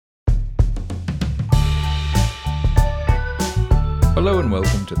Hello and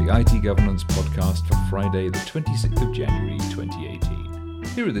welcome to the IT Governance Podcast for Friday, the 26th of January 2018.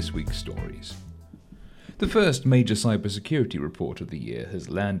 Here are this week's stories. The first major cybersecurity report of the year has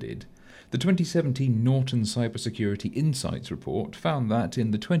landed. The 2017 Norton Cybersecurity Insights report found that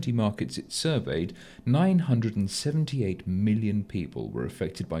in the 20 markets it surveyed, 978 million people were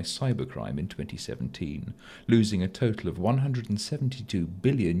affected by cybercrime in 2017, losing a total of $172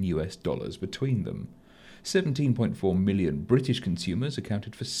 billion between them. 17.4 million British consumers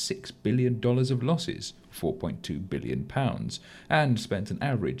accounted for $6 billion of losses, £4.2 billion, and spent an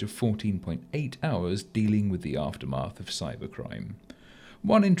average of 14.8 hours dealing with the aftermath of cybercrime.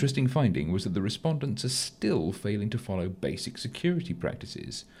 One interesting finding was that the respondents are still failing to follow basic security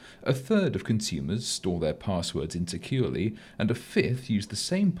practices. A third of consumers store their passwords insecurely, and a fifth use the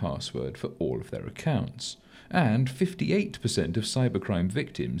same password for all of their accounts. And 58% of cybercrime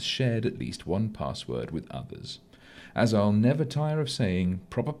victims shared at least one password with others. As I'll never tire of saying,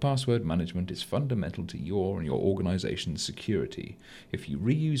 proper password management is fundamental to your and your organization's security. If you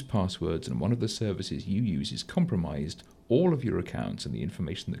reuse passwords and one of the services you use is compromised, all of your accounts and the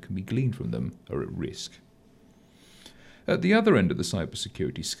information that can be gleaned from them are at risk. At the other end of the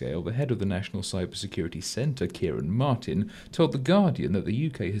cybersecurity scale, the head of the National Cybersecurity Centre, Kieran Martin, told The Guardian that the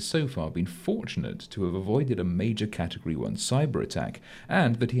UK has so far been fortunate to have avoided a major Category 1 cyber attack,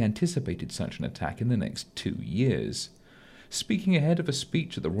 and that he anticipated such an attack in the next 2 years. Speaking ahead of a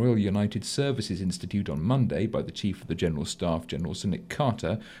speech at the Royal United Services Institute on Monday by the Chief of the General Staff, General Sir Nick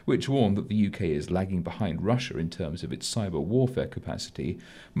Carter, which warned that the UK is lagging behind Russia in terms of its cyber warfare capacity,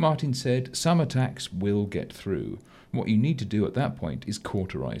 Martin said, "Some attacks will get through. What you need to do at that point is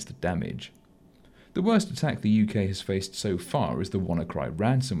cauterise the damage." The worst attack the UK has faced so far is the WannaCry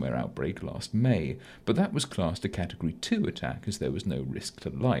ransomware outbreak last May, but that was classed a Category 2 attack as there was no risk to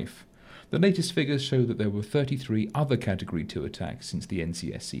life. The latest figures show that there were 33 other Category 2 attacks since the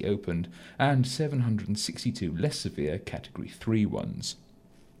NCSC opened, and 762 less severe Category 3 ones.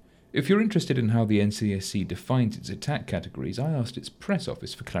 If you're interested in how the NCSC defines its attack categories, I asked its press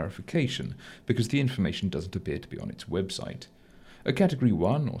office for clarification, because the information doesn't appear to be on its website. A Category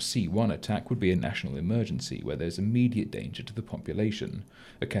 1 or C1 attack would be a national emergency where there's immediate danger to the population.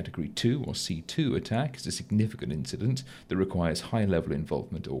 A Category 2 or C2 attack is a significant incident that requires high-level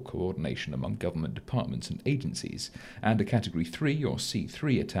involvement or coordination among government departments and agencies, and a Category 3 or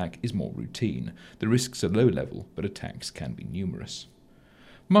C3 attack is more routine. The risks are low-level, but attacks can be numerous.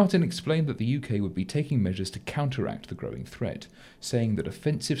 Martin explained that the UK would be taking measures to counteract the growing threat, saying that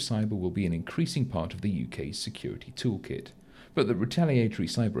offensive cyber will be an increasing part of the UK's security toolkit, but that retaliatory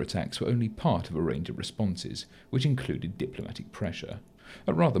cyber attacks were only part of a range of responses, which included diplomatic pressure,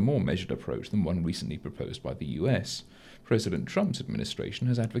 a rather more measured approach than one recently proposed by the US. President Trump's administration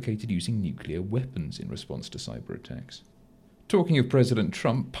has advocated using nuclear weapons in response to cyber attacks. Talking of President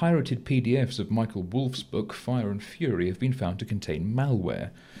Trump, pirated PDFs of Michael Wolff's book Fire and Fury have been found to contain malware.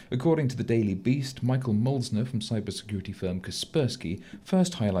 According to the Daily Beast, Michael Molzner from cybersecurity firm Kaspersky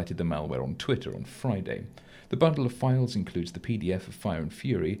first highlighted the malware on Twitter on Friday. The bundle of files includes the PDF of Fire and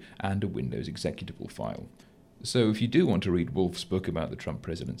Fury and a Windows executable file. So if you do want to read Wolff's book about the Trump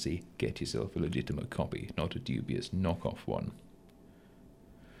presidency, get yourself a legitimate copy, not a dubious knockoff one.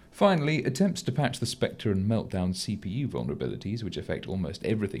 Finally, attempts to patch the Spectre and Meltdown CPU vulnerabilities, which affect almost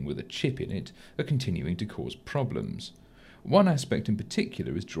everything with a chip in it, are continuing to cause problems. One aspect in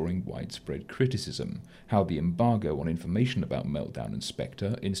particular is drawing widespread criticism: how the embargo on information about Meltdown and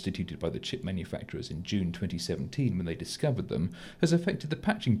Spectre, instituted by the chip manufacturers in June 2017 when they discovered them, has affected the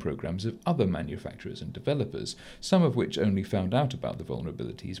patching programs of other manufacturers and developers, some of which only found out about the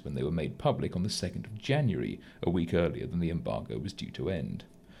vulnerabilities when they were made public on the 2nd of January, a week earlier than the embargo was due to end.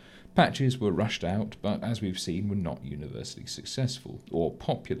 Patches were rushed out, but as we've seen, were not universally successful or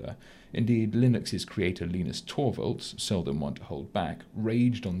popular. Indeed, Linux's creator Linus Torvalds, seldom one to hold back,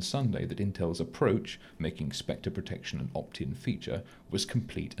 raged on Sunday that Intel's approach, making Spectre protection an opt-in feature, was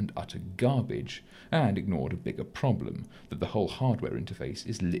complete and utter garbage, and ignored a bigger problem, that the whole hardware interface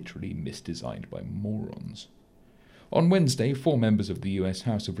is literally misdesigned by morons. On Wednesday, 4 members of the US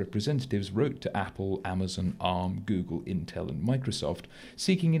House of Representatives wrote to Apple, Amazon, ARM, Google, Intel and Microsoft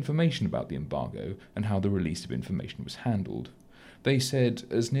seeking information about the embargo and how the release of information was handled. They said,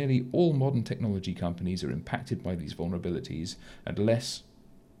 as nearly all modern technology companies are impacted by these vulnerabilities, and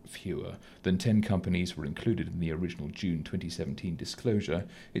fewer than 10 companies were included in the original June 2017 disclosure,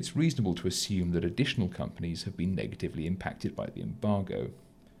 it's reasonable to assume that additional companies have been negatively impacted by the embargo.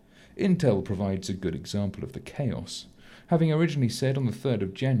 Intel provides a good example of the chaos. Having originally said on the 3rd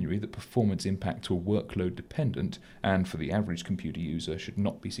of January that performance impacts were workload dependent and for the average computer user should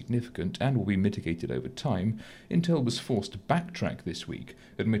not be significant and will be mitigated over time, Intel was forced to backtrack this week,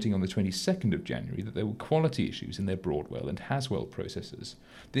 admitting on the 22nd of January that there were quality issues in their Broadwell and Haswell processors.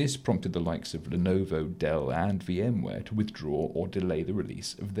 This prompted the likes of Lenovo, Dell and VMware to withdraw or delay the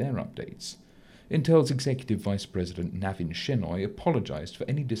release of their updates. Intel's Executive Vice President Navin Shenoy apologized for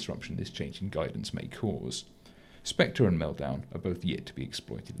any disruption this change in guidance may cause. Spectre and Meltdown are both yet to be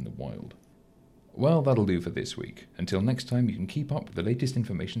exploited in the wild. Well, that'll do for this week. Until next time, you can keep up with the latest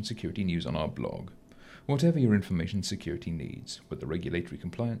information security news on our blog. Whatever your information security needs, whether regulatory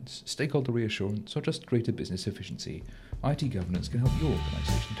compliance, stakeholder reassurance, or just greater business efficiency, IT Governance can help your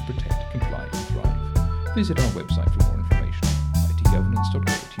organization to protect, comply, and thrive. Visit our website for more information,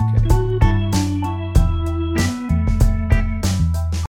 itgovernance.co.uk.